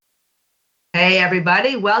Hey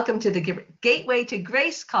everybody, welcome to the Gateway to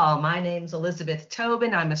Grace call. My name's Elizabeth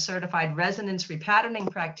Tobin. I'm a certified resonance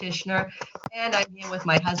repatterning practitioner, and I'm here with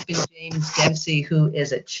my husband James Dempsey, who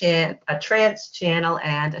is a trance channel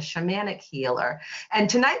and a shamanic healer. And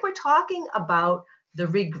tonight we're talking about the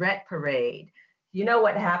regret parade. You know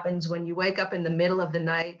what happens when you wake up in the middle of the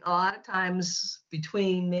night, a lot of times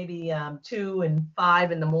between maybe 2 and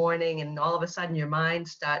 5 in the morning, and all of a sudden your mind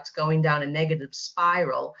starts going down a negative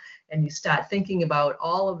spiral, and you start thinking about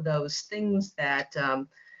all of those things that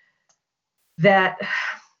that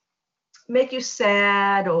make you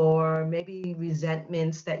sad, or maybe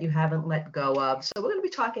resentments that you haven't let go of. So we're going to be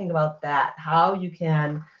talking about that, how you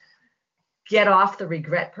can get off the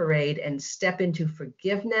regret parade and step into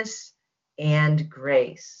forgiveness and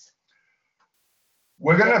grace.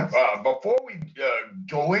 We're going to, before we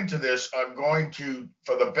go into this, I'm going to,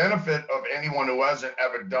 for the benefit of anyone who hasn't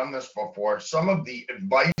ever done this before, some of the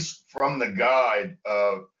advice from the guide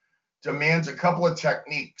demands a couple of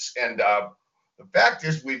techniques. And the fact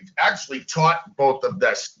is, we've actually taught both of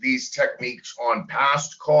these techniques on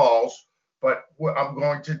past calls, but I'm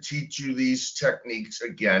going to teach you these techniques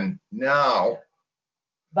again now.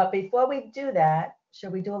 But before we do that,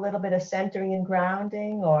 should we do a little bit of centering and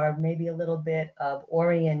grounding, or maybe a little bit of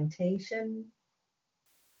orientation?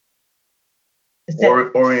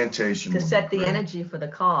 Orientation. To set the energy for the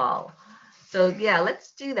call. So yeah,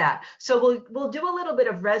 let's do that. So we'll do a little bit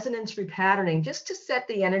of resonance repatterning just to set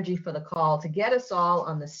the energy for the call, to get us all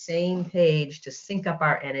on the same page, to sync up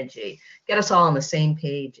our energy, get us all on the same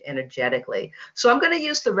page energetically. So I'm going to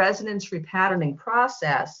use the resonance repatterning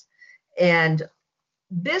process, and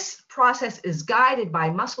this process is guided by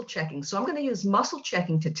muscle checking. So I'm going to use muscle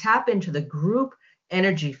checking to tap into the group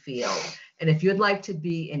energy field. And if you'd like to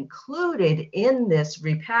be included in this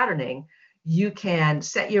repatterning, you can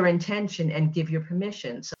set your intention and give your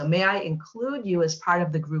permission. So may I include you as part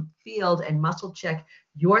of the group field, and muscle check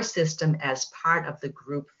your system as part of the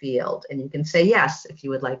group field. And you can say yes if you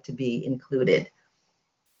would like to be included.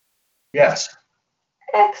 Yes.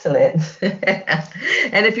 Excellent.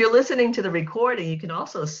 And if you're listening to the recording, you can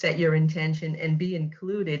also set your intention and be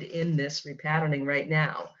included in this repatterning right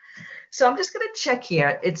now. So I'm just going to check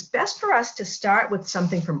here. It's best for us to start with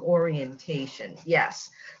something from orientation. Yes.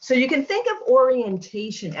 So you can think of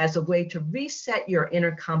orientation as a way to reset your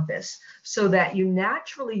inner compass so that you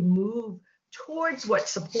naturally move towards what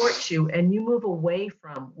supports you and you move away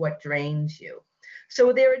from what drains you.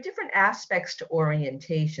 So there are different aspects to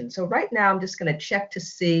orientation. So right now I'm just going to check to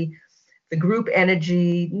see the group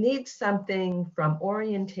energy needs something from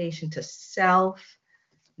orientation to self.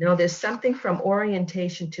 No, there's something from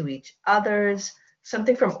orientation to each other's,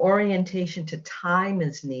 something from orientation to time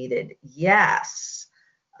is needed. Yes.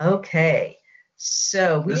 Okay.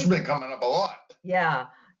 So this has been coming up a lot. Yeah.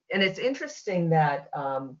 And it's interesting that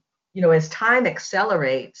as time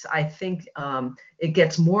accelerates, I think it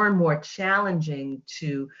gets more and more challenging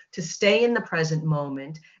to stay in the present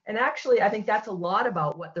moment. And actually, I think that's a lot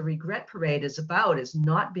about what the regret parade is about, is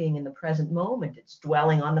not being in the present moment. It's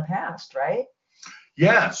dwelling on the past, right?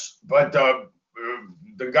 Yes, but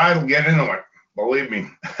the guy will get into it, believe me.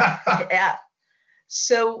 Yeah.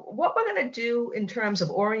 So what we're going to do in terms of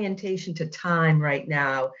orientation to time right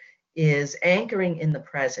now is anchoring in the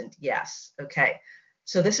present. Yes. Okay.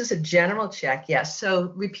 So this is a general check. Yes.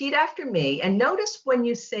 So repeat after me and notice when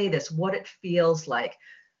you say this, what it feels like.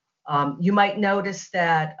 You might notice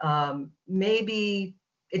that maybe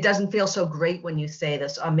it doesn't feel so great when you say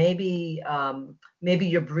this, or maybe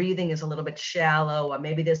your breathing is a little bit shallow, or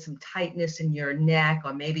maybe there's some tightness in your neck,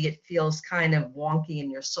 or maybe it feels kind of wonky in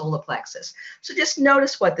your solar plexus. So just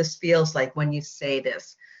notice what this feels like when you say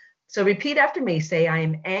this. So repeat after me. Say, I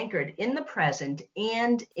am anchored in the present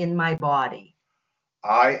and in my body.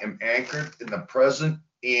 I am anchored in the present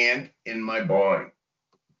and in my body.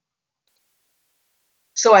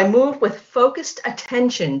 So I move with focused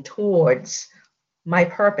attention towards my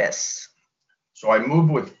purpose. So I move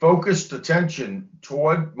with focused attention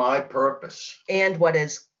toward my purpose. And what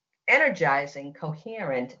is energizing,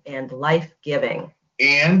 coherent, and life-giving.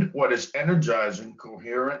 And what is energizing,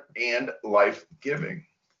 coherent, and life-giving.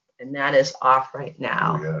 And that is off right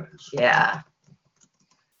now. Oh, yeah, it is. Yeah.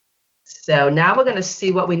 So now we're going to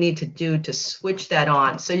see what we need to do to switch that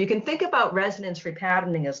on. So you can think about resonance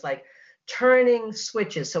repatterning as like turning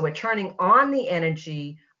switches. So we're turning on the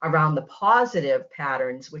energy around the positive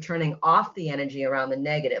patterns. We're turning off the energy around the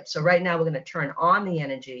negative. So right now we're going to turn on the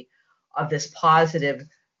energy of this positive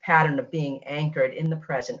pattern of being anchored in the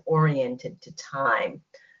present, oriented to time.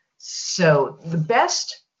 So the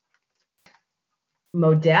best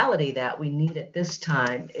modality that we need at this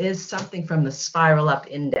time is something from the spiral up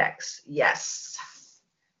index. Yes.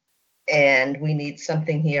 And we need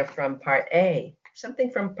something here from part A, something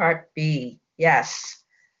from part B. Yes.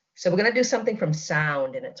 So we're going to do something from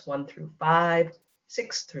sound, and it's 1 through 5,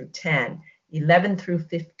 6 through 10, 11 through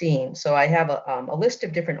 15. So I have a list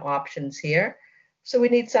of different options here. So we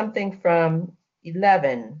need something from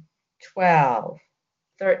 11, 12,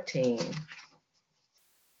 13,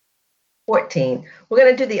 14. We're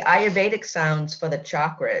going to do the Ayurvedic sounds for the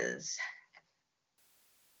chakras.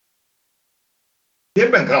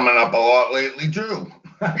 They've been coming up a lot lately too.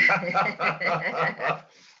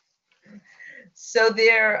 So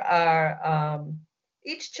there are,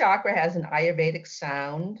 each chakra has an Ayurvedic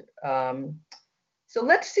sound. So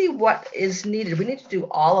let's see what is needed. We need to do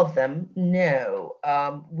all of them. No,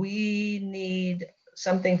 we need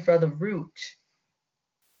something for the root,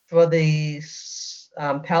 for the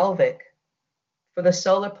pelvic, for the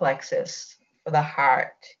solar plexus, for the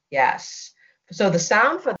heart. Yes. So the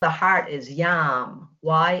sound for the heart is yam,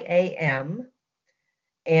 Y-A-M.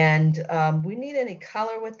 And we need any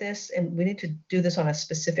color with this, and we need to do this on a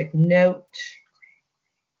specific note.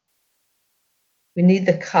 We need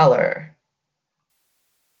the color.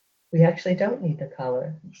 We actually don't need the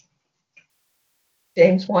color.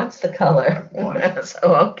 James wants the color.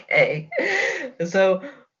 So okay. So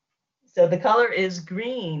the color is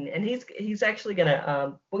green, and he's actually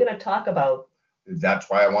gonna we're gonna talk about. That's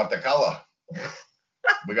why I want the color.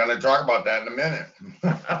 We're gonna talk about that in a minute.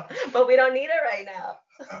 But we don't need it right now.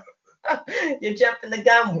 You're jumping the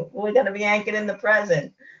gun. We're gonna be anchored in the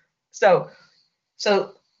present. So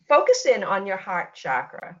focus in on your heart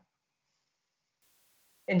chakra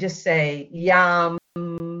and just say yam,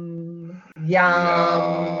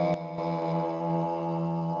 yam,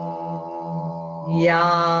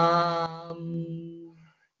 yam,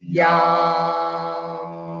 yam,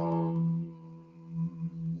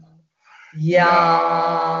 yam,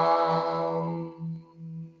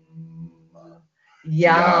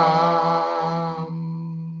 yam,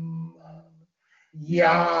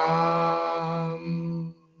 yam,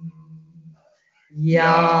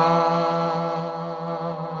 yam,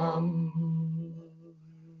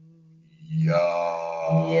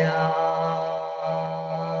 yam.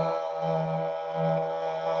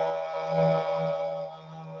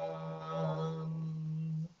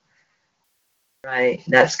 Right,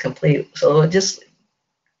 that's complete. So just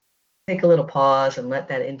take a little pause and let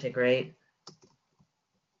that integrate.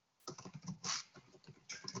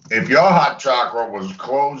 If your heart chakra was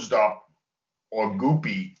closed up or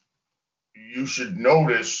goopy, you should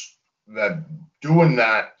notice that doing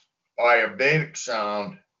that Ayurvedic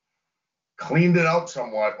sound cleaned it out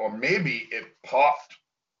somewhat, or maybe it popped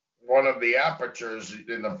one of the apertures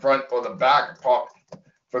in the front or the back. It popped.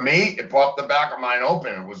 For me, it popped the back of mine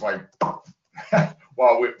open. It was like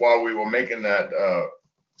while we were making that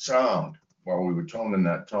sound, while we were toning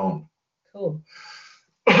that tone. Cool.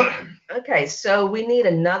 Okay, so we need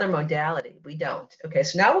another modality. We don't. Okay,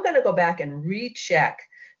 so now we're going to go back and recheck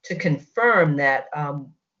to confirm that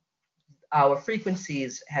our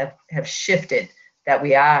frequencies have shifted, that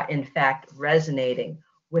we are in fact resonating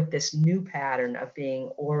with this new pattern of being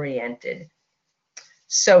oriented.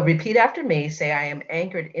 So repeat after me. Say, I am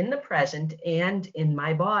anchored in the present and in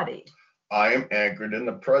my body. I am anchored in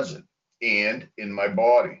the present and in my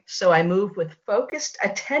body. So I move with focused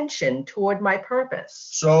attention toward my purpose.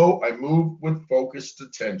 So I move with focused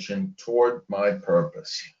attention toward my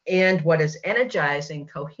purpose. And what is energizing,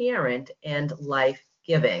 coherent, and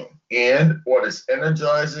life-giving. And what is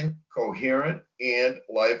energizing, coherent, and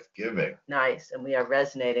life-giving. Nice, and we are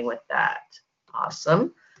resonating with that.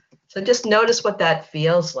 Awesome. So just notice what that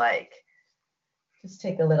feels like. Just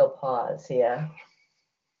take a little pause here.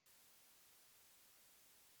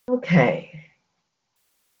 Okay.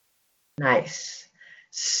 Nice.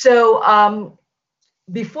 So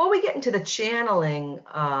before we get into the channeling,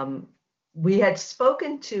 we had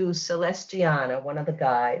spoken to Celestiana, one of the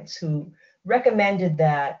guides, who recommended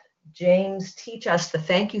that James teach us the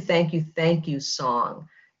thank you, thank you, thank you song.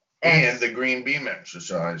 And the green beam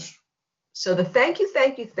exercise. So the thank you,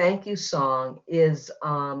 thank you, thank you song is,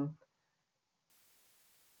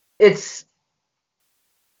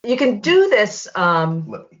 you can do this. Let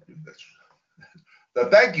me do this. The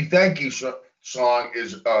thank you song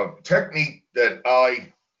is a technique that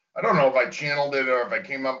I don't know if I channeled it or if I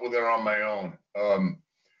came up with it on my own.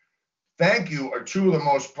 Thank you are two of the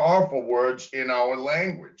most powerful words in our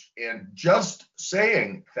language. And just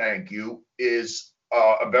saying thank you is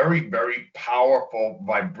a very, very powerful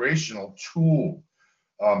vibrational tool.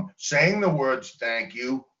 Saying the words thank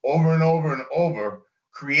you over and over and over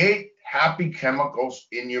create happy chemicals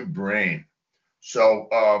in your brain. So,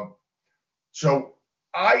 so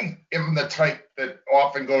I am the type that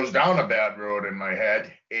often goes down a bad road in my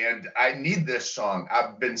head, and I need this song.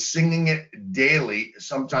 I've been singing it daily,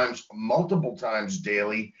 sometimes multiple times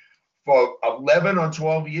daily, for 11 or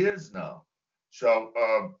 12 years now. So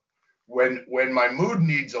when my mood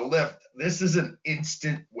needs a lift, this is an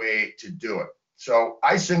instant way to do it. So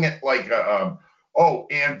I sing it like oh,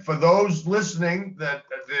 and for those listening, that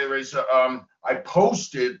there is I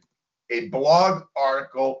posted a blog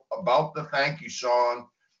article about the thank you song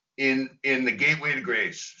in the Gateway to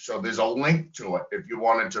Grace. So there's a link to it if you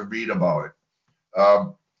wanted to read about it.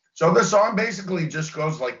 So the song basically just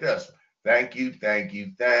goes like this: thank you, thank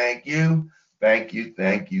you, thank you, thank you,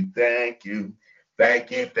 thank you, thank you, thank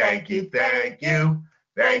you, thank you, thank you,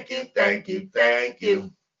 thank you, thank you, thank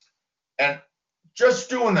you. And just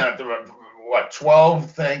doing that, what,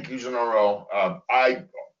 12 thank yous in a row, I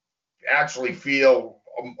actually feel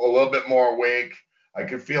a little bit more awake. I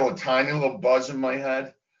could feel a tiny little buzz in my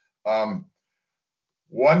head.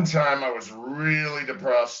 One time I was really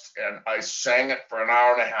depressed and I sang it for an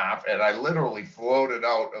hour and a half, and I literally floated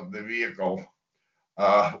out of the vehicle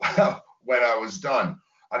when I was done.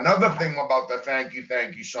 Another thing about the thank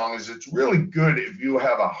you song is it's really good if you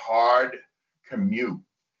have a hard commute.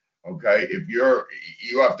 Okay, if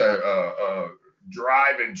you have to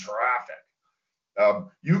drive in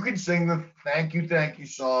traffic, you can sing the thank you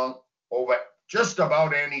song over just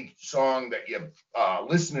about any song that you're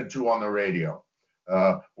listening to on the radio.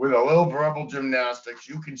 With a little verbal gymnastics,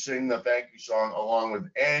 you can sing the thank you song along with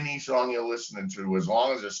any song you're listening to, as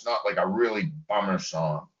long as it's not like a really bummer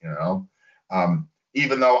song, you know.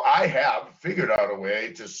 Even though I have figured out a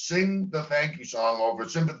way to sing the thank you song over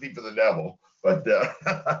Sympathy for the Devil, but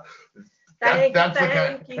Thank that's you, the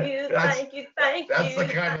kind, thank you, thank you. that's the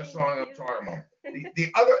kind of song I'm talking about.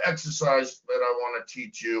 The other exercise that I want to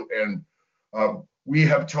teach you, and we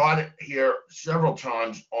have taught it here several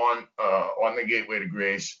times on the Gateway to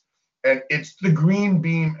Grace, and it's the green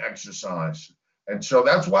beam exercise. And so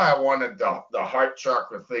that's why I wanted the heart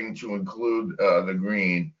chakra thing to include the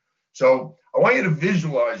green. So I want you to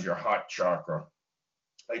visualize your heart chakra.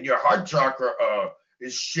 And your heart chakra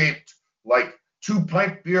is shaped like 2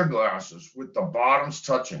 pint beer glasses with the bottoms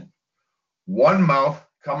touching. One mouth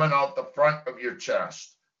coming out the front of your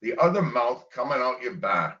chest, the other mouth coming out your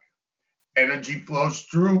back. Energy flows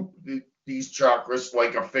through these chakras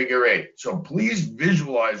like a figure 8. So please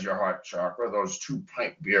visualize your heart chakra, those 2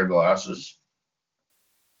 pint beer glasses.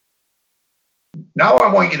 Now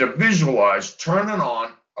I want you to visualize turning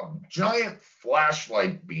on a giant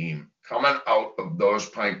flashlight beam coming out of those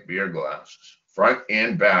pint beer glasses, front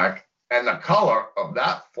and back, and the color of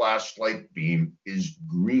that flashlight beam is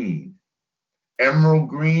green. Emerald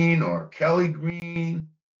green or Kelly green.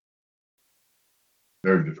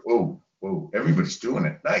 Very good. Oh, everybody's doing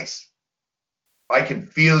it. Nice. I can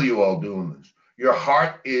feel you all doing this. Your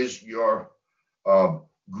heart is your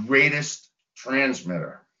greatest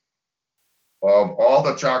transmitter. Of all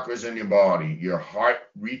the chakras in your body, your heart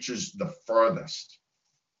reaches the furthest.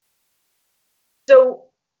 So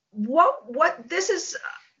what this is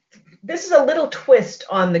a little twist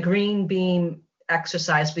on the green beam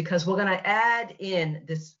exercise, because we're going to add in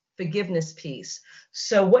this forgiveness piece.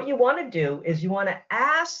 So what you want to do is you want to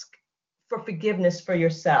ask for forgiveness for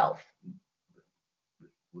yourself.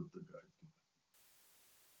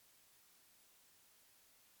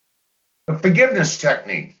 The forgiveness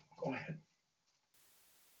technique. Go ahead.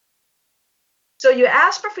 So you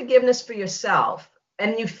ask for forgiveness for yourself,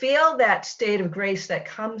 and you feel that state of grace that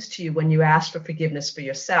comes to you when you ask for forgiveness for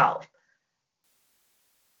yourself.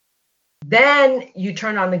 Then you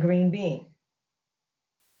turn on the green beam.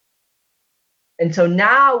 And so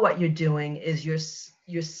now what you're doing is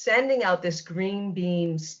you're sending out this green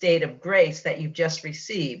beam state of grace that you've just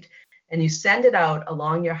received, and you send it out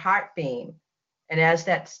along your heart beam. And as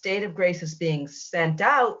that state of grace is being sent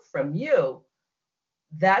out from you,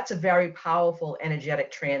 that's a very powerful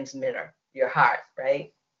energetic transmitter, your heart,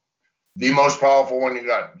 right? The most powerful one you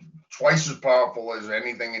got, twice as powerful as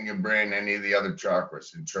anything in your brain, any of the other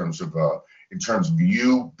chakras, in terms of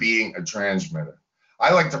you being a transmitter.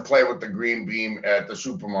 I like to play with the green beam at the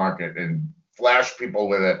supermarket and flash people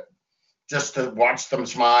with it just to watch them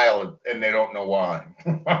smile, and they don't know why.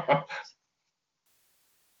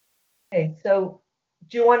 Okay, so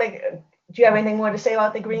do you have anything more to say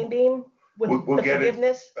about the green beam? With We'll get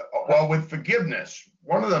forgiveness? Well, with forgiveness,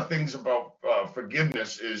 one of the things about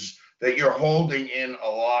forgiveness is that you're holding in a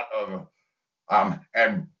lot of,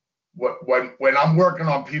 and when I'm working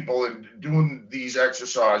on people and doing these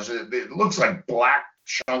exercises, it looks like black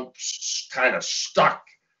chunks kind of stuck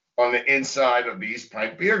on the inside of these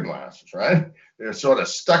pint beer glasses, right? They're sort of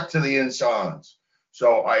stuck to the insides.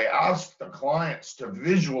 So I asked the clients to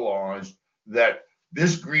visualize that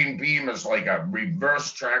this green beam is like a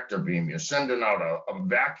reverse tractor beam. You're sending out a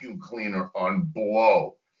vacuum cleaner on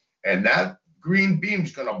blow. And that green beam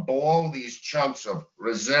is going to blow these chunks of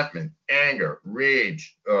resentment, anger,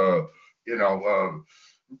 rage,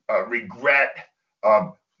 regret,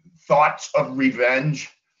 thoughts of revenge.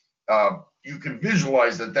 You can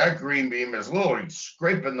visualize that green beam is literally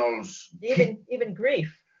scraping those. Even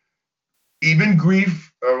grief. Even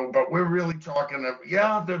grief, but we're really talking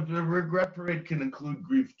the regret parade can include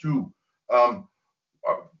grief too.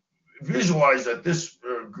 Visualize that this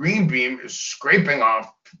green beam is scraping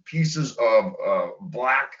off pieces of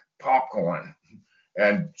black popcorn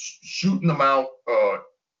and shooting them out,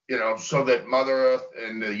 so that Mother Earth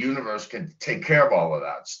and the universe can take care of all of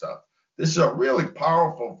that stuff. This is a really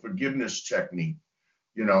powerful forgiveness technique,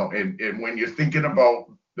 and when you're thinking about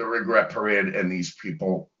the regret parade and these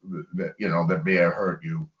people that may have hurt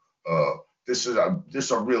you, this is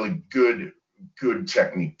a really good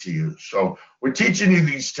technique to use. So we're teaching you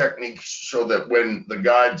these techniques so that when the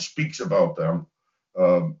guide speaks about them,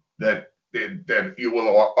 that you will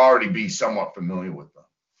already be somewhat familiar with them.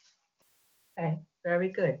 Okay, very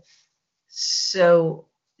good. So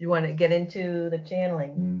you want to get into the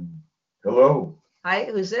channeling? Hello. Hi,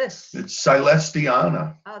 who's this? It's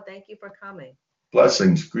Celestiana. Oh, thank you for coming.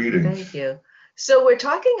 Blessings, greetings. Thank you. So we're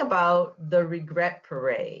talking about the regret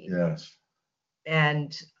parade. Yes.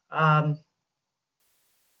 And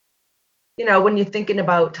when you're thinking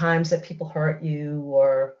about times that people hurt you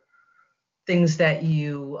or things that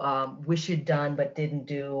you wish you'd done but didn't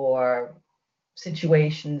do, or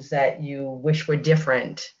situations that you wish were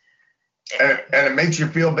different. And it makes you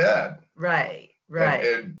feel bad. Right.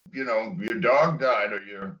 And your dog died,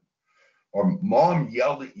 or mom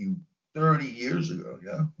yelled at you 30 years ago.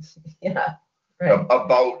 Yeah. Yeah. Right.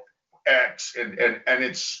 About X, and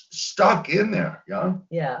it's stuck in there. Yeah.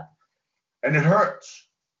 Yeah. And it hurts.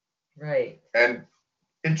 Right. And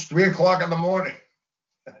it's 3:00 in the morning.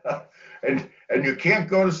 and you can't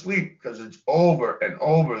go to sleep because it's over and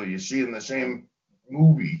over. You see in the same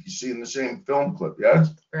movie, you see in the same film clip.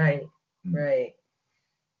 Yes. Right. Right.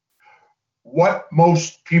 What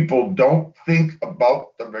most people don't think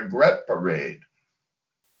about the regret parade.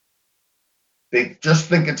 They just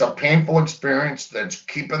think it's a painful experience that's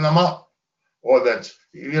keeping them up, or that's,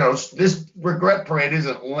 this regret parade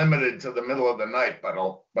isn't limited to the middle of the night,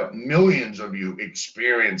 but millions of you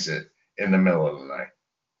experience it in the middle of the night.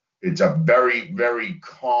 It's a very, very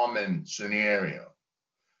common scenario.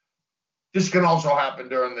 This can also happen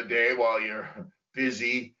during the day while you're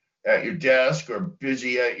busy at your desk, or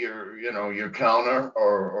busy at your counter,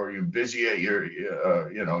 or you're busy at your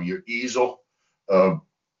easel.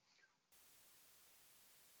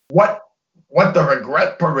 What the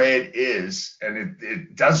regret parade is, and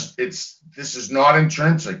this is not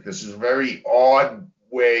intrinsic. This is a very odd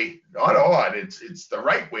way, not odd. It's the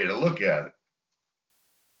right way to look at it.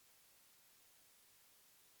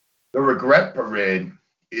 The regret parade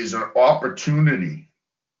is an opportunity.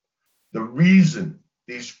 The reason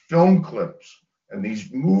these film clips and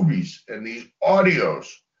these movies and these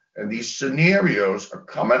audios and these scenarios are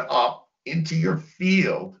coming up into your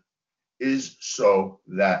field is so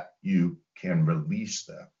that you can release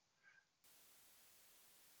them.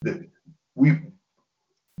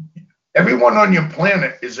 Everyone on your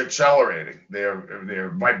planet is accelerating.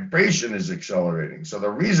 Their vibration is accelerating. So the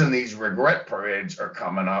reason these regret parades are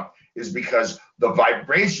coming up is because the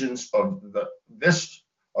vibrations of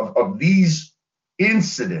these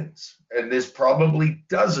incidents, and there's probably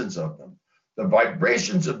dozens of them, the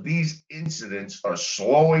vibrations of these incidents are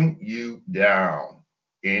slowing you down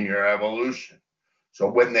in your evolution. So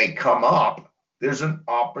when they come up, there's an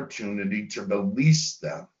opportunity to release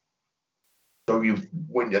them. So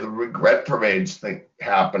when the regret parades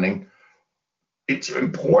happening, it's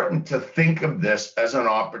important to think of this as an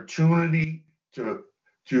opportunity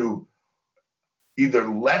to either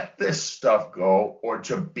let this stuff go or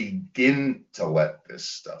to begin to let this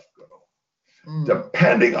stuff go,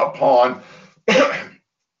 depending upon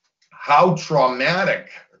how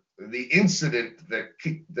traumatic the incident that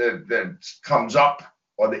comes up,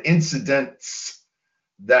 or the incidents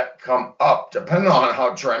that come up, depending on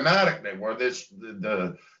how traumatic they were.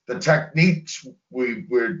 The techniques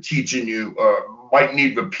we're teaching you might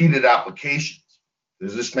need repeated applications.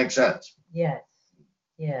 Does this make sense? Yes.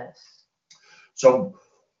 Yes. So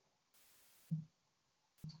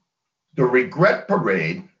the regret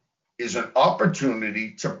parade is an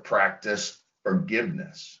opportunity to practice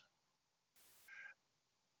forgiveness.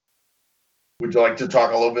 Would you like to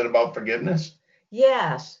talk a little bit about forgiveness?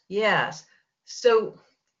 Yes, yes. So,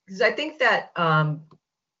 because I think that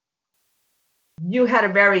you had a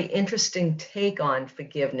very interesting take on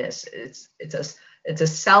forgiveness. It's a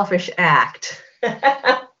selfish act.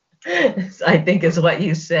 I think is what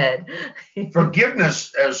you said.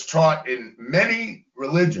 Forgiveness, as taught in many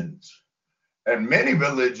religions, and many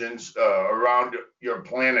religions around your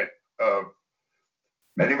planet,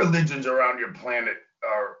 many religions around your planet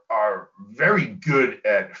are very good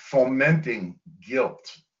at fomenting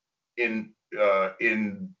guilt in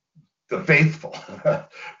the faithful.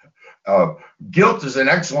 Guilt is an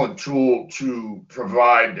excellent tool to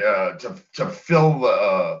provide to fill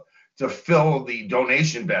the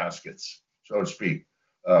donation baskets, so to speak.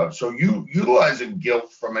 So utilizing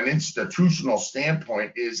guilt from an institutional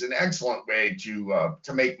standpoint is an excellent way to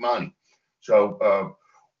make money. So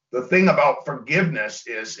the thing about forgiveness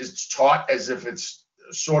is it's taught as if it's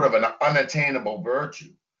sort of an unattainable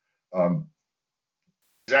virtue. Um,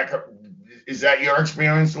 is that your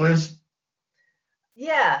experience, Liz?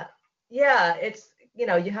 Yeah, yeah. It's,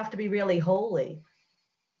 you have to be really holy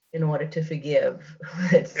in order to forgive.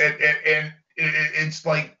 And it's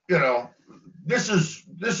like, this is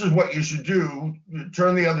what you should do. You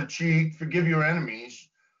turn the other cheek, forgive your enemies,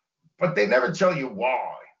 but they never tell you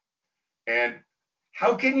why. And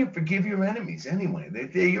how can you forgive your enemies anyway?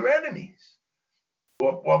 They're your enemies.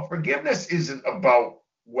 Well, forgiveness isn't about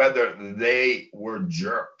whether they were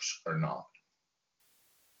jerks or not.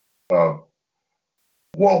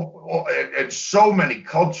 Well, and so many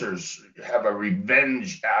cultures have a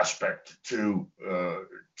revenge aspect to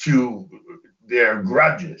their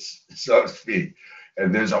grudges, so to speak.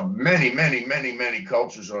 And there's many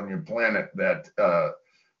cultures on your planet that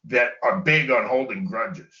are big on holding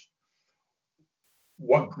grudges.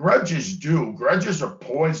 What grudges do, grudges are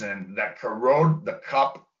poison that corrode the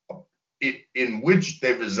cup in which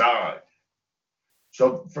they reside.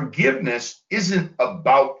 So forgiveness isn't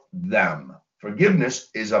about them. Forgiveness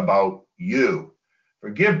is about you.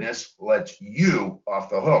 Forgiveness lets you off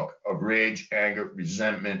the hook of rage, anger,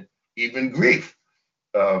 resentment, even grief.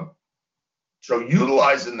 So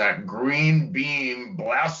utilizing that green beam,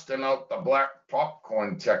 blasting out the black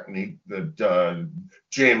popcorn technique that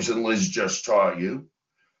James and Liz just taught you,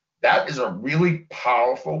 that is a really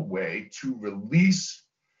powerful way to release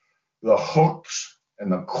the hooks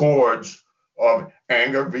and the cords of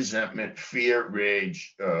anger, resentment, fear,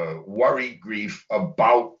 rage, worry, grief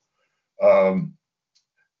about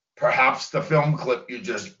perhaps the film clip you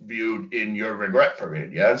just viewed in your regret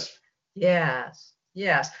parade. Yes? Yes,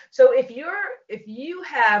 yes. So if you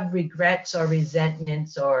have regrets or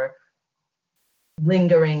resentments or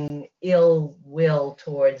lingering ill will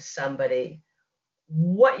towards somebody,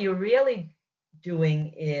 what you're really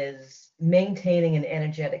doing is maintaining an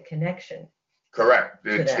energetic connection. Correct.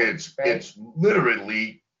 Right? It's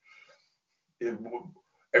literally, and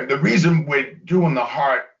the reason we're doing the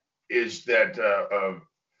heart is that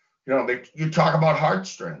you talk about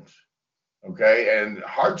heartstrings, okay, and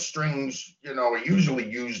heartstrings are usually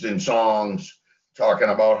used in songs talking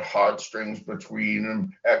about heartstrings between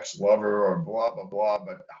an ex-lover or blah blah blah,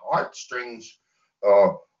 but heartstrings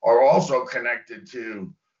are also connected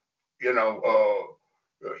to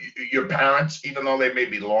your parents, even though they may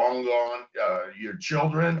be long gone, your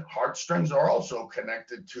children. Heartstrings are also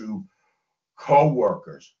connected to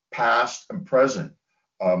co-workers, past and present,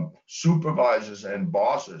 supervisors and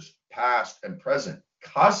bosses, past and present,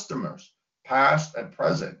 customers, past and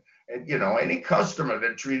present. And any customer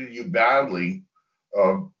that treated you badly,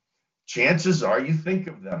 chances are you think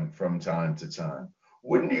of them from time to time.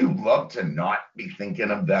 Wouldn't you love to not be thinking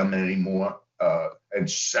of them anymore? And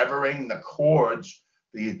severing the cords,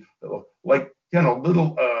 little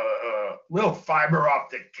fiber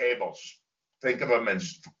optic cables. Think of them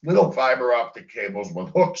as little fiber optic cables with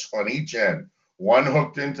hooks on each end, one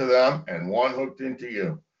hooked into them and one hooked into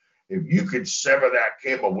you. If you could sever that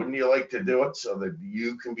cable, wouldn't you like to do it so that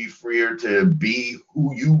you can be freer to be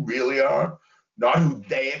who you really are, not who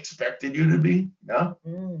they expected you to be? No?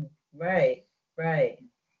 Right.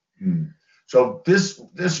 So this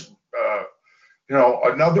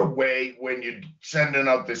another way, when you're sending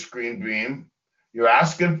out this green beam, you're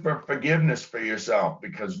asking for forgiveness for yourself,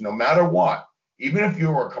 because no matter what, even if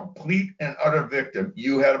you were a complete and utter victim,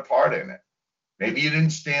 you had a part in it. Maybe you didn't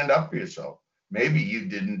stand up for yourself. Maybe you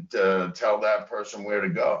didn't tell that person where to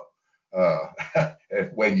go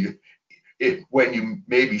when you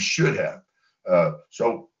maybe should have.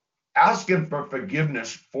 So asking for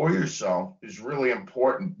forgiveness for yourself is really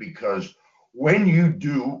important, because when you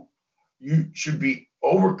do, you should be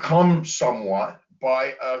overcome somewhat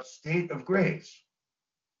by a state of grace.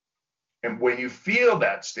 And when you feel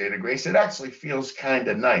that state of grace, it actually feels kind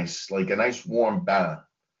of nice, like a nice warm bath.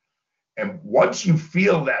 And once you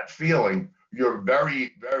feel that feeling, you're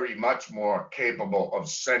very, very much more capable of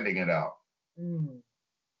sending it out. Mm.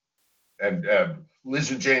 And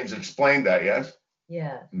Liz and James explained that, yes?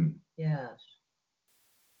 Yes. Mm. Yes.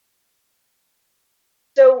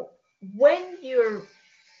 So when you're,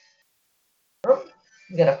 oh,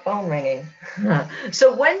 you got a phone ringing.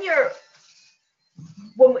 So when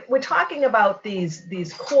we're talking about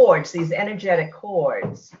these chords, these energetic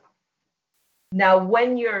chords, now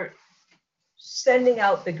when you're sending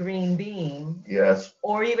out the green beam, Yes,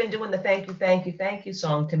 or even doing the thank you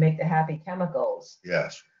song to make the happy chemicals,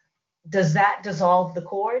 yes. does that dissolve the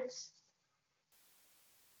chords?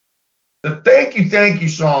 The thank you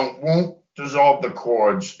song won't dissolve the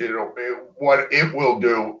chords. What it will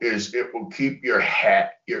do is it will keep your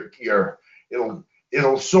hat,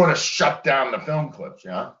 it'll sort of shut down the film clips,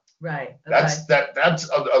 yeah? Right. That's Okay. that's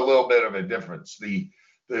a little bit of a difference.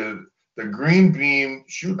 The green beam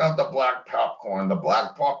shooting out the black popcorn. The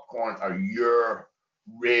black popcorn are your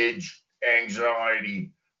rage,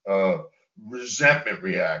 anxiety, resentment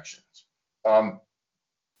reactions.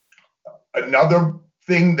 Another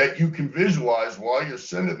thing that you can visualize while you're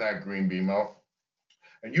sending that green beam out,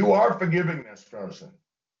 and you are forgiving this person.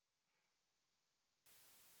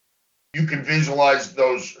 You can visualize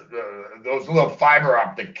those little fiber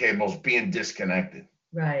optic cables being disconnected.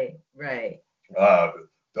 Right. Right.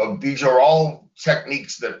 These are all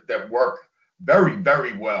techniques that work very,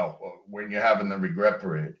 very well when you're having the regret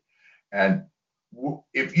parade. And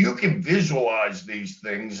if you can visualize these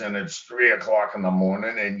things and it's 3 o'clock in the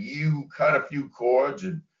morning and you cut a few chords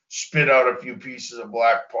and spit out a few pieces of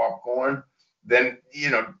black popcorn, then,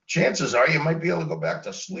 chances are you might be able to go back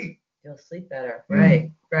to sleep. You'll sleep better.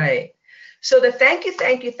 Right. Right. So the thank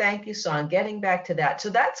you song, getting back to that. So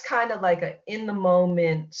that's kind of like a in the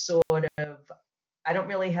moment sort of, I don't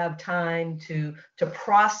really have time to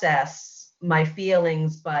process my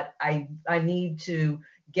feelings, but I need to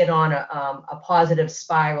get on a positive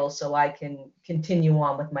spiral so I can continue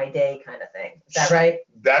on with my day, kind of thing. Is that right?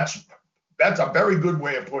 That's a very good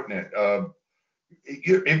way of putting it.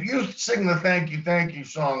 If you sing the thank you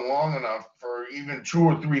song long enough for even 2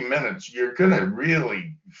 or 3 minutes, you're gonna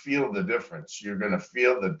really feel the difference. You're gonna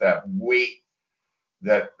feel that weight,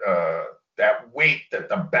 that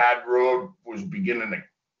the bad road was beginning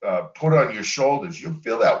to put on your shoulders. You'll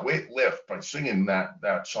feel that weight lift by singing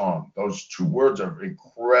that song. Those 2 words are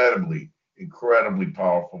incredibly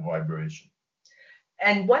powerful vibration.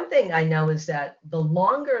 And one thing I know is that the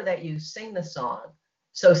longer that you sing the song,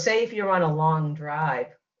 so say if you're on a long drive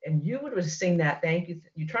and you would sing that thank you,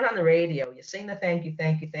 you turn on the radio, you sing the thank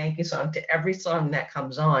you song to every song that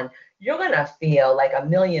comes on, you're going to feel like $1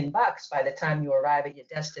 million by the time you arrive at your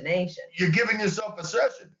destination. You're giving yourself a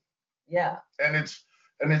session. Yeah. And it's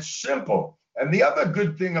simple. And the other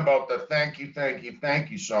good thing about the thank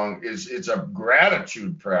you song is it's a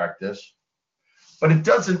gratitude practice. But it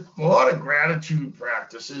doesn't, a lot of gratitude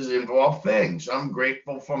practices involve things. I'm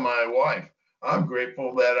grateful for my wife. I'm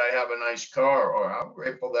grateful that I have a nice car, or I'm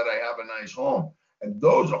grateful that I have a nice home. And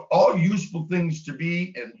those are all useful things to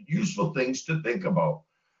be and useful things to think about.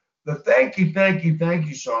 The thank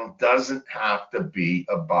you song doesn't have to be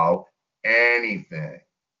about anything.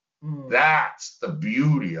 That's the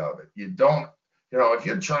beauty of it. You don't, if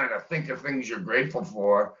you're trying to think of things you're grateful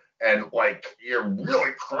for, and like you're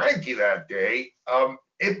really cranky that day,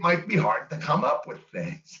 it might be hard to come up with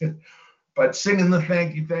things. But singing the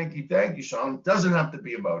thank you song doesn't have to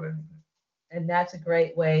be about anything. And that's a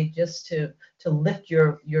great way just to lift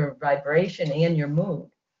your vibration and your mood.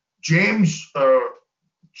 James,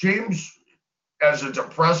 as a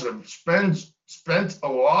depressive, spent a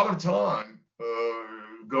lot of time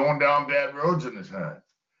going down bad roads in his head.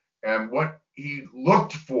 And what he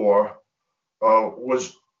looked for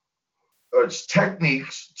was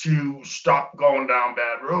techniques to stop going down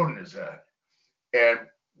bad road in his head. And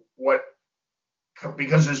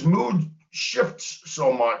because his mood shifts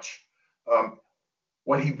so much,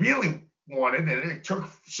 what he really wanted, and it took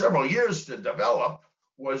several years to develop,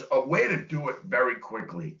 was a way to do it very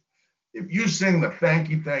quickly. If you sing the thank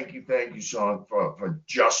you song for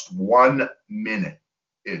just 1 minute,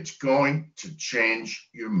 it's going to change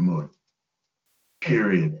your mood,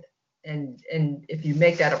 period. And if you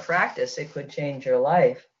make that a practice, it could change your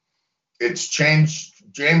life. It's changed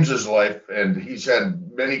James's life, and he's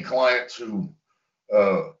had many clients who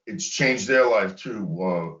it's changed their life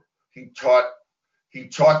too. He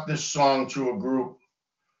taught this song to a group,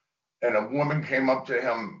 and a woman came up to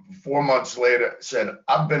him 4 months later, said,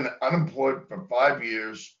 "I've been unemployed for 5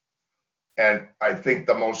 years, And I think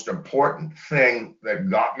the most important thing that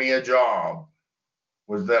got me a job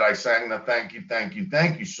was that I sang the thank you, thank you,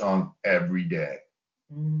 thank you song every day.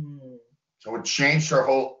 So it changed her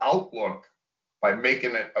whole outlook by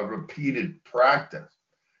making it a repeated practice.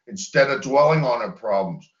 Instead of dwelling on her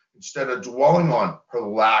problems, instead of dwelling on her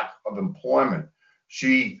lack of employment,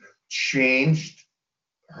 she changed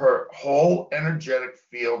her whole energetic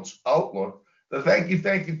field's outlook. The thank you,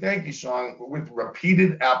 thank you, thank you song with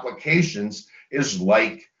repeated applications is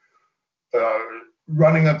like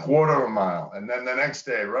running a quarter of a mile, and then the next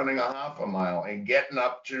day running a half a mile, and getting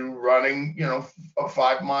up to running,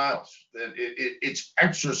 5 miles. It's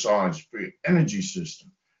exercise for your energy system,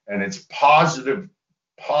 and it's positive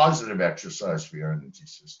exercise for your energy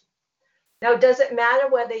system. Now, does it matter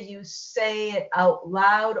whether you say it out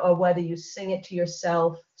loud or whether you sing it to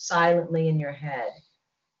yourself silently in your head?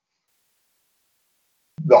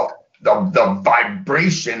 The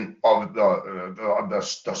vibration of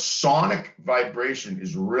the sonic vibration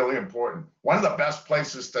is really important. One of the best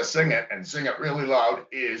places to sing it, and sing it really loud,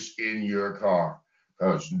 is in your car,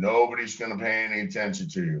 because nobody's going to pay any attention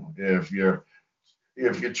to you. If you're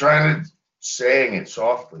trying to saying it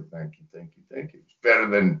softly, thank you, thank you, thank you,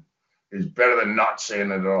 is better than not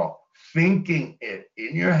saying it at all. Thinking it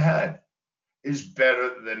in your head is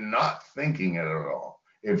better than not thinking it at all.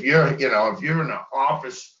 If you're in an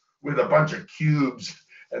office with a bunch of cubes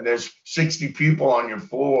and there's 60 people on your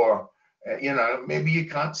floor, maybe you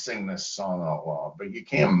can't sing this song out loud, but you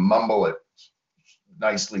can mumble it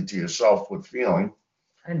nicely to yourself with feeling.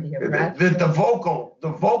 Under your breath. The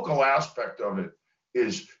vocal aspect of it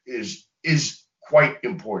is quite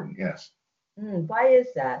important. Yes. Why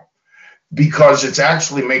is that? Because it's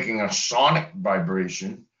actually making a sonic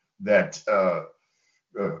vibration that's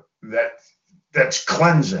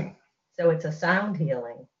cleansing. So it's a sound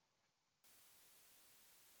healing.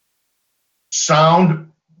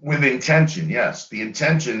 Sound with intention, yes. The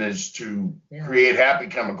intention is to create happy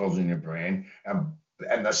chemicals in your brain, and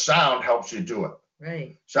the sound helps you do it.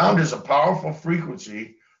 Right. Sound is a powerful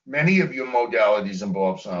frequency. Many of your modalities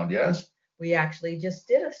involve sound, yes? We actually just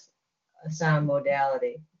did a sound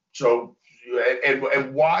modality. So,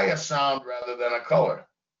 and why a sound rather than a color,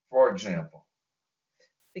 for example?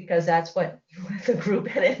 Because that's what the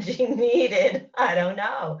group energy needed. I don't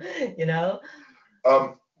know,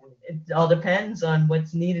 It all depends on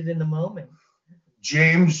what's needed in the moment.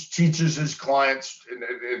 James teaches his clients,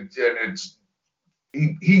 and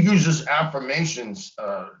he uses affirmations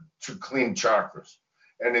to clean chakras,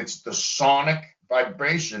 and it's the sonic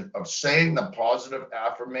vibration of saying the positive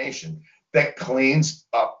affirmation that cleans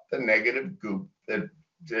up the negative goop that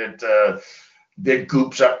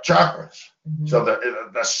goops up chakras. Mm-hmm. So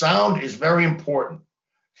the sound is very important.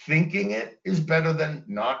 Thinking it is better than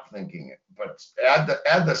not thinking it, but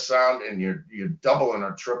add the sound, and you're doubling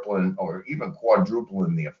or tripling or even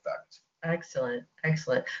quadrupling the effect. Excellent.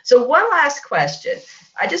 So one last question.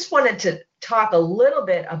 I just wanted to talk a little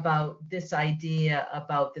bit about this idea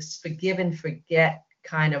about this forgive and forget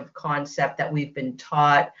kind of concept that we've been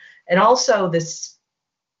taught, and also this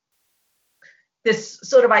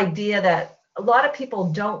sort of idea that a lot of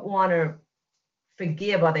people don't want to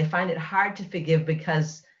forgive, or they find it hard to forgive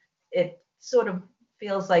because it sort of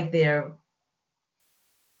feels like they're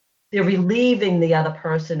relieving the other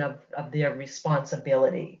person of their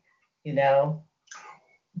responsibility,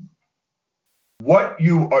 What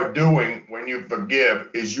you are doing when you forgive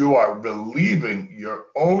is you are relieving your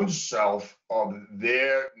own self of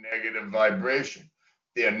their negative vibration.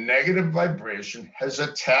 Their negative vibration has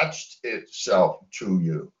attached itself to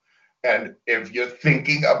you. And if you're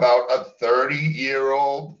thinking about a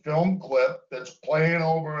 30-year-old film clip that's playing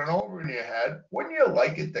over and over in your head, wouldn't you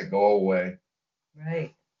like it to go away?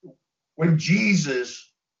 Right. When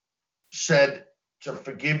Jesus said to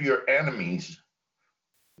forgive your enemies,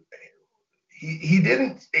 he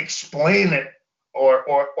didn't explain it,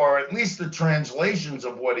 or at least the translations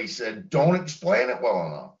of what he said don't explain it well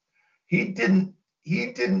enough. He didn't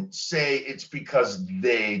say it's because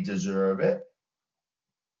they deserve it.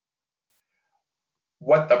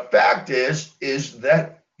 What the fact is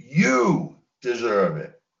that you deserve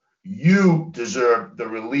it. You deserve the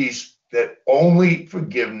release that only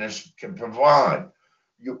forgiveness can provide.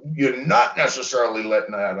 You're not necessarily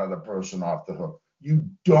letting that other person off the hook. You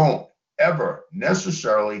don't ever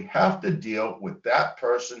necessarily have to deal with that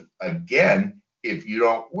person again if you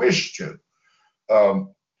don't wish to.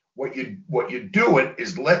 What you're doing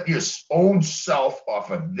is let your own self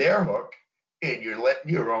off of their hook, and you're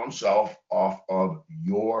letting your own self off of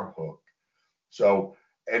your hook. So,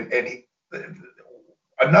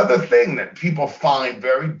 another thing that people find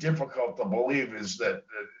very difficult to believe is that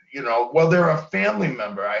well, they're a family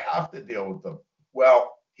member. I have to deal with them.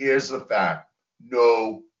 Well, here's the fact.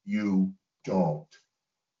 No, you don't.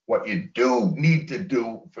 What you do need to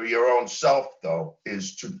do for your own self, though,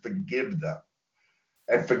 is to forgive them.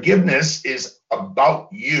 And forgiveness is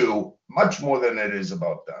about you much more than it is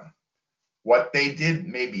about them. What they did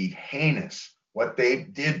may be heinous. What they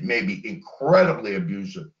did may be incredibly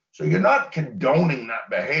abusive. So you're not condoning that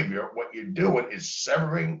behavior. What you're doing is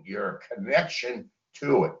severing your connection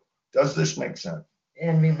to it. Does this make sense?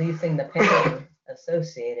 And releasing the pain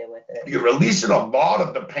associated with it. You're releasing a lot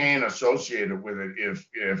of the pain associated with it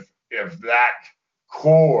if that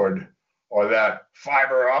cord or that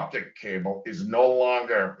fiber optic cable is no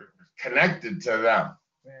longer connected to them.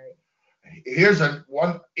 Right. Here's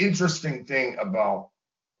one interesting thing about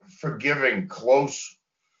forgiving close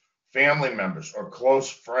family members or close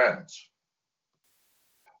friends.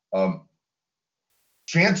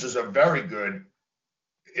 Chances are very good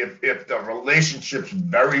if the relationship's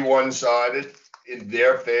very one-sided in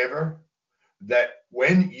their favor, that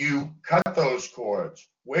when you cut those cords,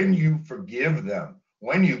 when you forgive them,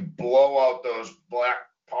 when you blow out those black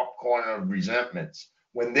popcorn of resentments,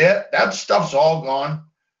 when that stuff's all gone,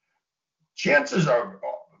 chances are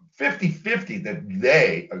 50-50 that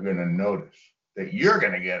they are going to notice, that you're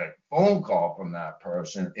going to get a phone call from that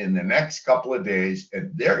person in the next couple of days,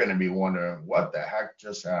 and they're going to be wondering what the heck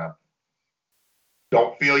just happened.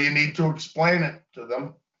 Don't feel you need to explain it to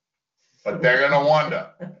them, but they're going to wonder.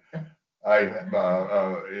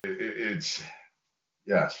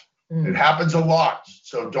 Yes, it happens a lot.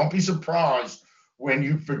 So don't be surprised when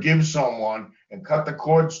you forgive someone and cut the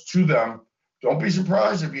cords to them. Don't be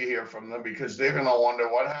surprised if you hear from them, because they're going to wonder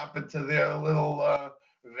what happened to their little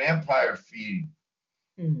vampire feed.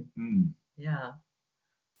 Yeah.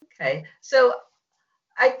 Okay. So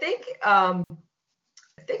I think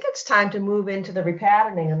it's time to move into the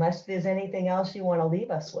repatterning, unless there's anything else you want to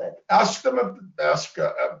leave us with. Ask the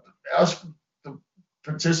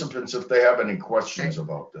participants if they have any questions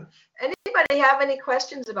about this. Anybody have any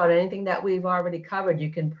questions about anything that we've already covered?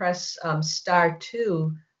 You can press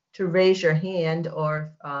 *2 to raise your hand,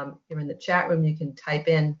 or you're in the chat room, you can type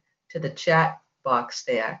in to the chat box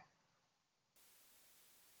there.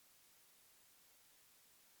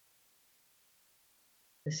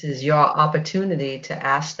 This is your opportunity to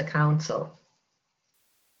ask the council.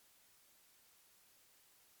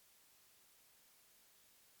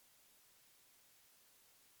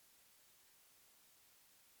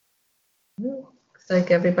 Looks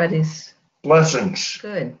like everybody's Blessings.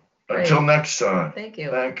 good. Until Great. next time. Thank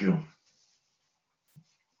you. Thank you.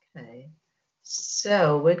 Okay.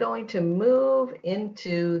 So we're going to move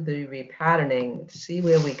into the repatterning, see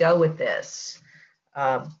where we go with this.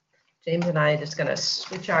 James and I are just going to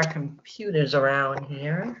switch our computers around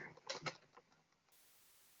here.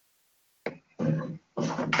 There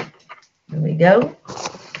we go.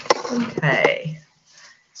 Okay.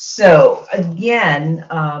 So again,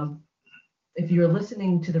 if you're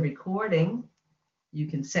listening to the recording, you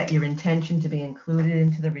can set your intention to be included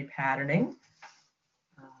into the repatterning.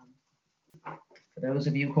 For those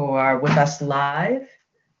of you who are with us live,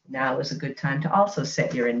 now is a good time to also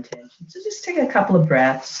set your intention. So just take a couple of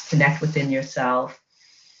breaths, connect within yourself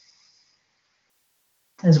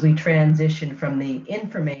as we transition from the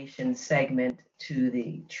information segment to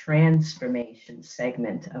the transformation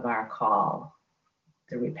segment of our call,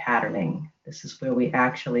 the repatterning. This is where we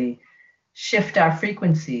actually shift our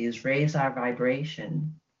frequencies, raise our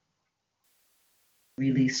vibration,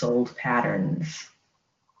 release old patterns.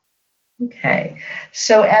 Okay,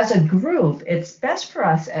 so as a group, it's best for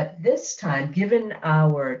us at this time, given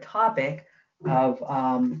our topic of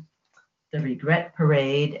the regret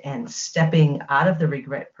parade and stepping out of the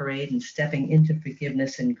regret parade and stepping into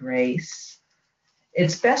forgiveness and grace,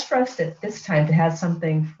 it's best for us at this time to have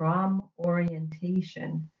something from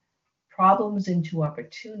orientation, problems into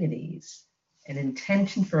opportunities, an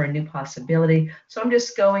intention for a new possibility. So I'm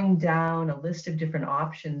just going down a list of different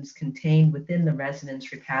options contained within the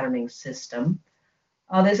resonance repatterning system.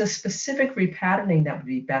 There's a specific repatterning that would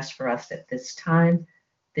be best for us at this time.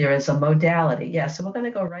 There is a modality. Yeah, so we're going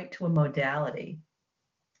to go right to a modality.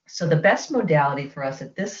 So the best modality for us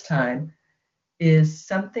at this time is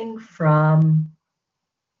something from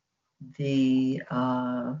the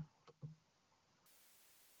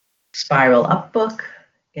Spiral Up book,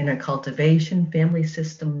 Inner Cultivation, Family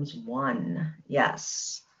Systems 1.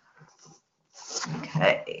 Yes.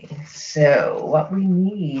 Okay, so what we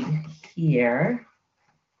need here,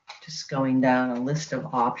 just going down a list of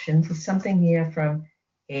options, is something here from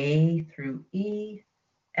A through E,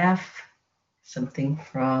 F, something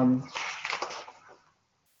from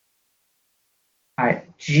All right,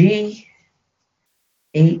 GHIJ,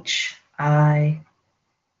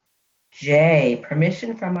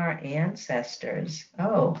 permission from our ancestors.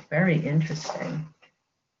 Oh, very interesting.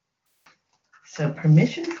 So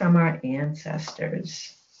permission from our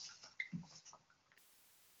ancestors.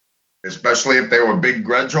 Especially if they were big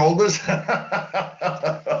grudge holders.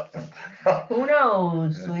 Who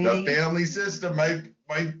knows, The sweetie? family system might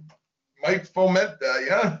foment that,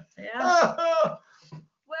 yeah. Yeah.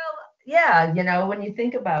 Well, yeah, when you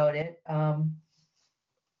think about it, so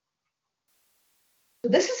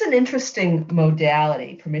this is an interesting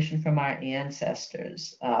modality, permission from our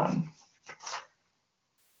ancestors.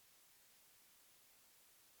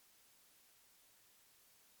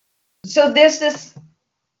 So there's this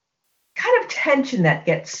kind of tension that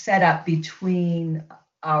gets set up between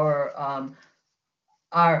our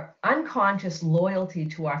unconscious loyalty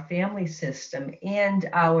to our family system and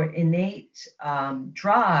our innate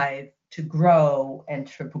drive to grow and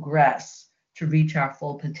to progress, to reach our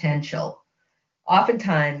full potential.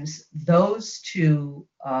 Oftentimes, those two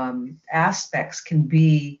aspects can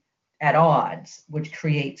be at odds, which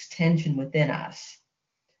creates tension within us.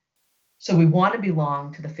 So we want to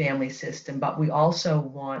belong to the family system, but we also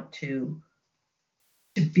want to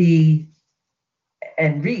be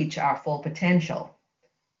and reach our full potential.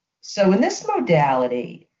 So in this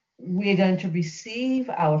modality, we're going to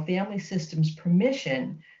receive our family system's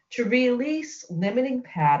permission to release limiting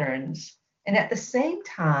patterns and at the same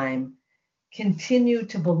time continue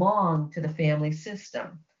to belong to the family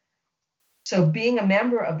system. So being a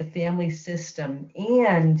member of the family system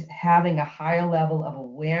and having a higher level of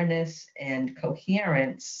awareness and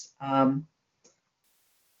coherence can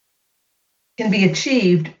be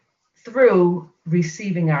achieved through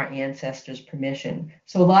receiving our ancestors' permission.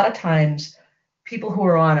 So a lot of times people who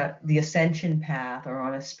are on the ascension path or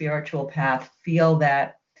on a spiritual path feel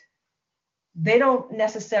that they don't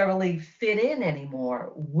necessarily fit in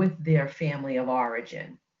anymore with their family of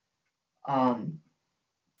origin.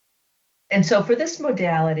 And so for this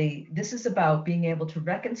modality, this is about being able to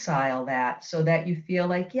reconcile that so that you feel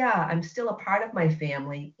like, yeah, I'm still a part of my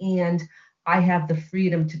family and I have the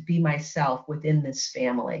freedom to be myself within this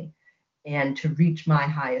family and to reach my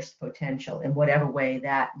highest potential in whatever way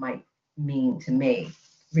that might mean to me,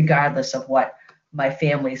 regardless of what my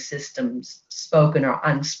family system's spoken or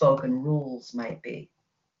unspoken rules might be.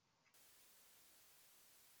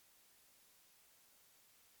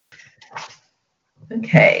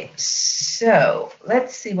 Okay, so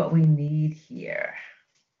let's see what we need here.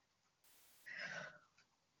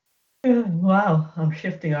 Wow, I'm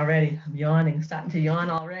shifting already. I'm yawning, starting to yawn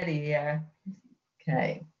already here.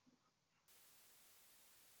 Okay.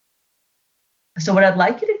 So what I'd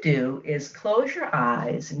like you to do is close your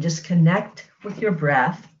eyes and just connect with your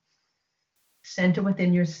breath, center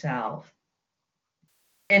within yourself,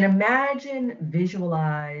 and imagine,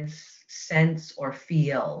 visualize, sense, or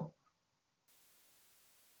feel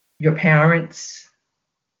your parents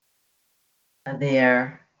are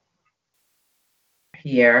there,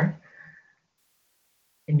 here,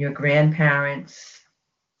 and your grandparents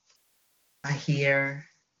are here,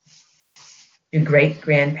 your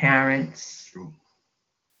great-grandparents,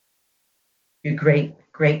 your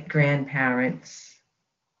great-great-grandparents,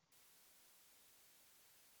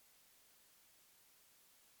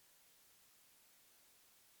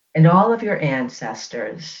 and all of your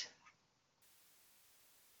ancestors.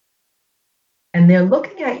 And they're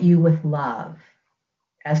looking at you with love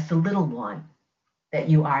as the little one that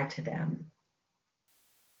you are to them.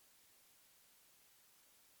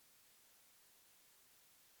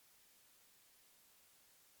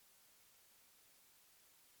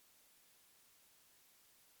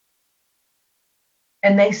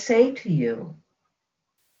 And they say to you,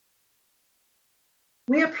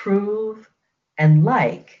 we approve and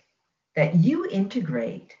like that you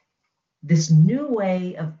integrate this new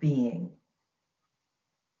way of being.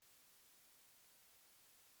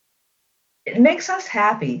 It makes us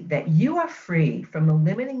happy that you are free from the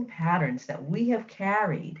limiting patterns that we have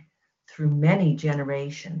carried through many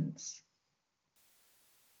generations.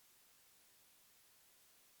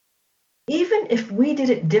 Even if we did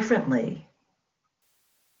it differently,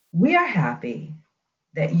 we are happy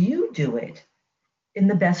that you do it in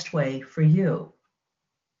the best way for you,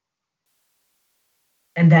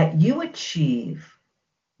 and that you achieve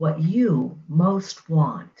what you most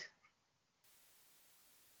want.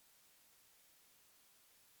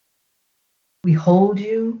 We hold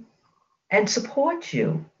you and support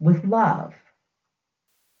you with love.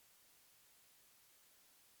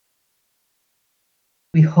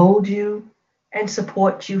 We hold you and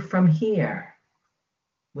support you from here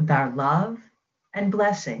with our love and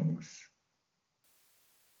blessings.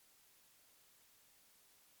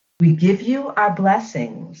 We give you our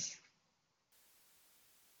blessings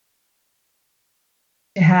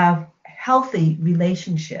to have healthy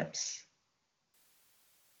relationships,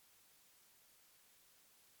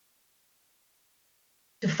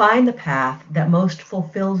 to find the path that most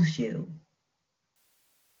fulfills you,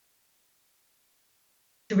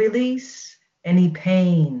 to release any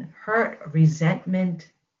pain, hurt,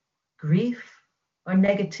 resentment, grief, or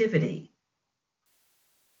negativity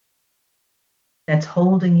that's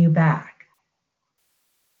holding you back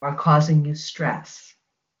or causing you stress.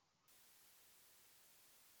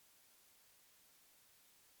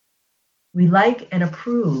 We like and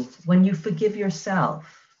approve when you forgive yourself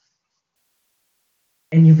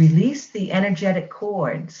and you release the energetic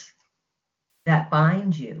cords that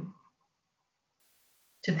bind you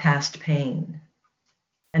to past pain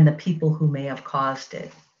and the people who may have caused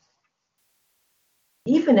it.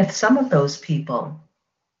 Even if some of those people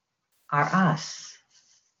are us.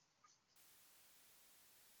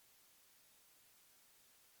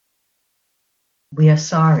 We are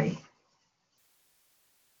sorry.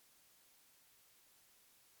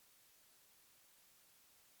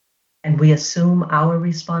 And we assume our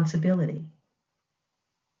responsibility.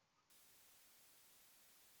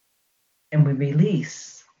 And we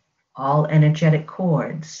release all energetic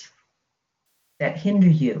cords that hinder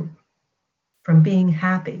you from being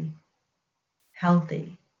happy,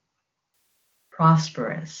 healthy,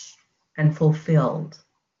 prosperous, and fulfilled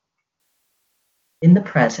in the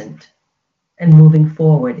present and moving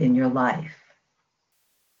forward in your life.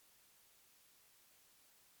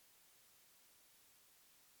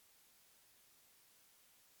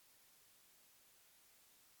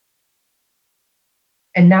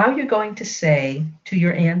 And now you're going to say to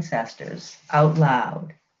your ancestors out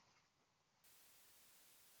loud,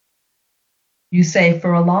 you say,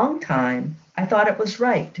 for a long time, I thought it was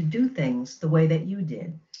right to do things the way that you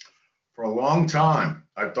did. For a long time,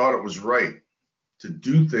 I thought it was right to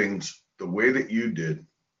do things the way that you did.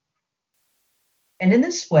 And in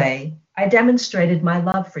this way, I demonstrated my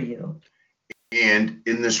love for you. And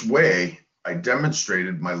in this way, I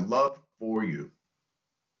demonstrated my love for you.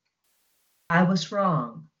 I was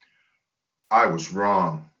wrong. I was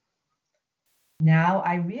wrong. Now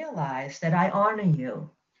I realize that I honor you.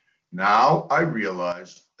 Now I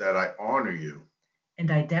realize that I honor you. And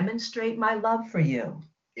I demonstrate my love for you.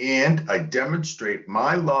 And I demonstrate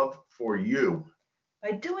my love for you.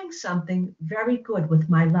 By doing something very good with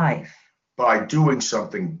my life. By doing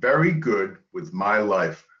something very good with my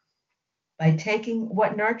life. By taking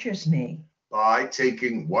what nurtures me. By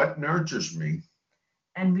taking what nurtures me.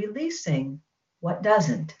 And releasing what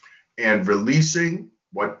doesn't. And releasing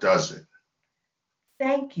what doesn't.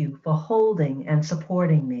 Thank you for holding and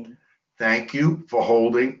supporting me. Thank you for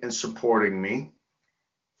holding and supporting me.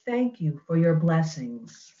 Thank you for your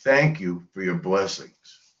blessings. Thank you for your blessings.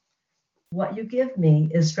 What you give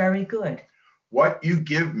me is very good. What you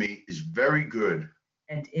give me is very good.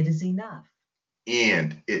 And it is enough.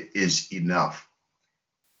 And it is enough.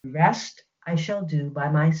 The rest I shall do by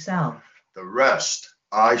myself. The rest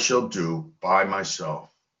I shall do by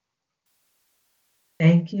myself.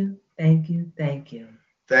 Thank you, thank you, thank you.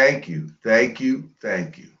 Thank you, thank you,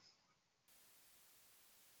 thank you.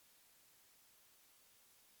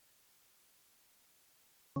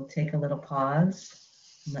 We'll take a little pause,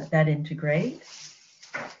 let that integrate.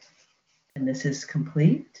 And this is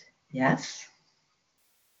complete, yes.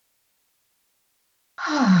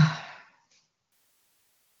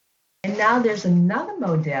 And now there's another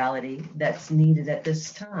modality that's needed at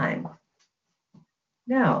this time.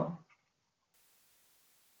 Now,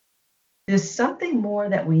 there's something more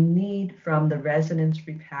that we need from the resonance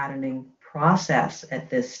repatterning process at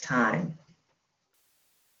this time.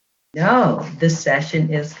 No, this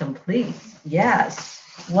session is complete. Yes,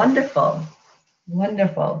 wonderful,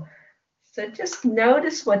 wonderful. So just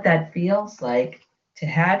notice what that feels like to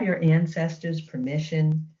have your ancestors'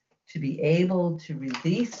 permission to be able to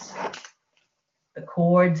release the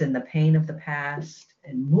cords and the pain of the past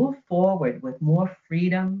and move forward with more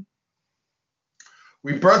freedom.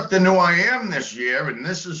 We birthed the new I am this year, and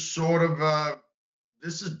this is sort of,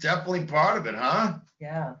 this is definitely part of it, huh?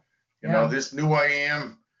 Yeah. You know, this new I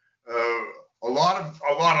am, a lot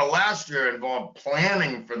of last year involved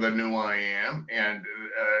planning for the new I am, and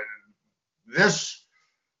this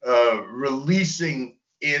releasing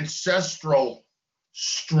ancestral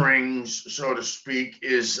strings, so to speak,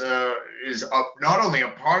 is not only a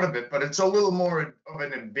part of it, but it's a little more of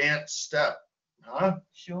an advanced step, huh?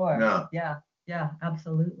 Sure. Yeah. Yeah,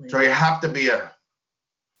 absolutely. So you have to be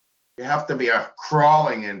You have to be a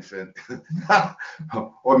crawling infant,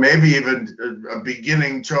 or maybe even a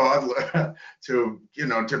beginning toddler to,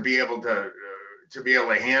 to be able to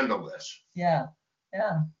handle this. Yeah.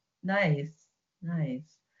 Nice.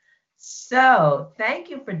 So thank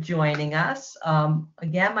you for joining us.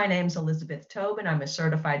 Again, my name is Elizabeth Tobin. I'm a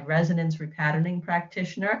certified resonance repatterning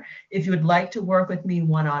practitioner. If you would like to work with me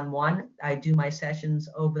one-on-one, I do my sessions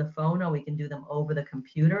over the phone, or we can do them over the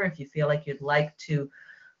computer. If you feel like you'd like to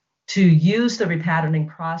use the repatterning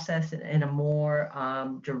process in a more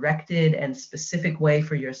directed and specific way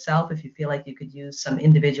for yourself, if you feel like you could use some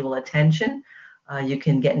individual attention, you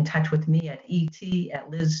can get in touch with me at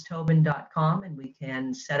et@liztobin.com, and we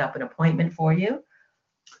can set up an appointment for you.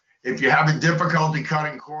 If you have a difficulty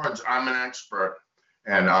cutting cords, I'm an expert,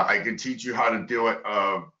 and I can teach you how to do it.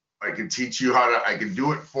 I can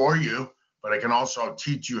do it for you, but I can also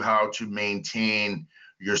teach you how to maintain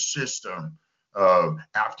your system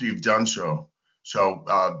after you've done so. So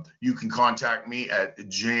you can contact me at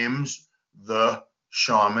James the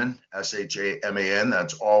Shaman, SHAMAN,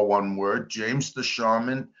 that's all one word, James the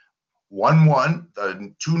Shaman, 11,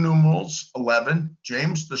 the 2 numerals, 11,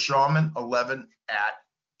 James the Shaman 11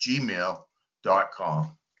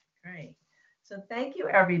 @gmail.com. Great. So thank you,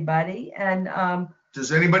 everybody. And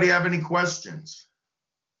does anybody have any questions?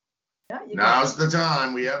 Yeah, now's the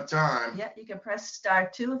time. We have time. Yeah, you can press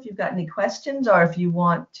 *2 if you've got any questions, or if you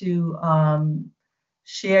want to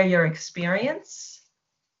share your experience.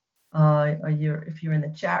 If you're in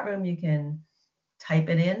the chat room, you can type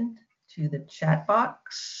it in to the chat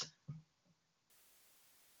box.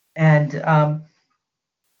 And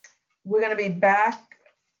we're going to be back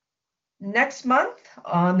next month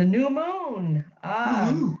on the new moon.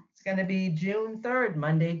 It's going to be June 3rd,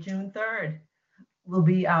 Monday, June 3rd. Will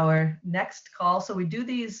be our next call. So we do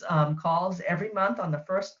these calls every month on the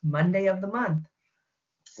first Monday of the month.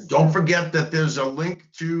 Don't forget that there's a link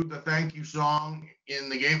to the thank you song in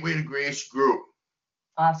the Gateway to Grace group.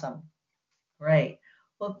 Awesome. Great.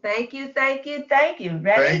 Well, thank you.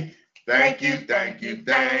 Ready? Thank you. Thank you.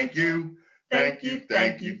 Thank you. Thank you.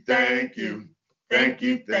 Thank you. Thank you. Thank you. Thank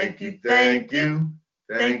you. Thank you. Thank you.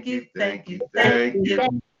 Thank you. Thank you. Thank you.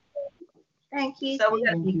 Thank you. So we're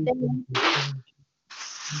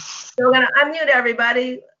going to unmute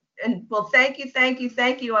everybody, and well, thank you.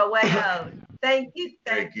 Our way out. Thank you.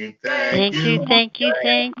 Thank you. Thank you. Thank you.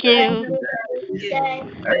 Thank you. Thank you. Thank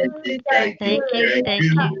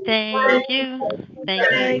you. Thank you. Thank you. Thank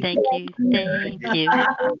you. Thank you.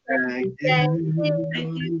 Thank you.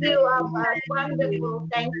 Thank You are wonderful.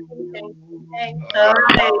 Thank you. Thank you. Thank you. All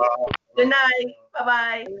right. Good night.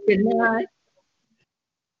 Bye-bye. Good night.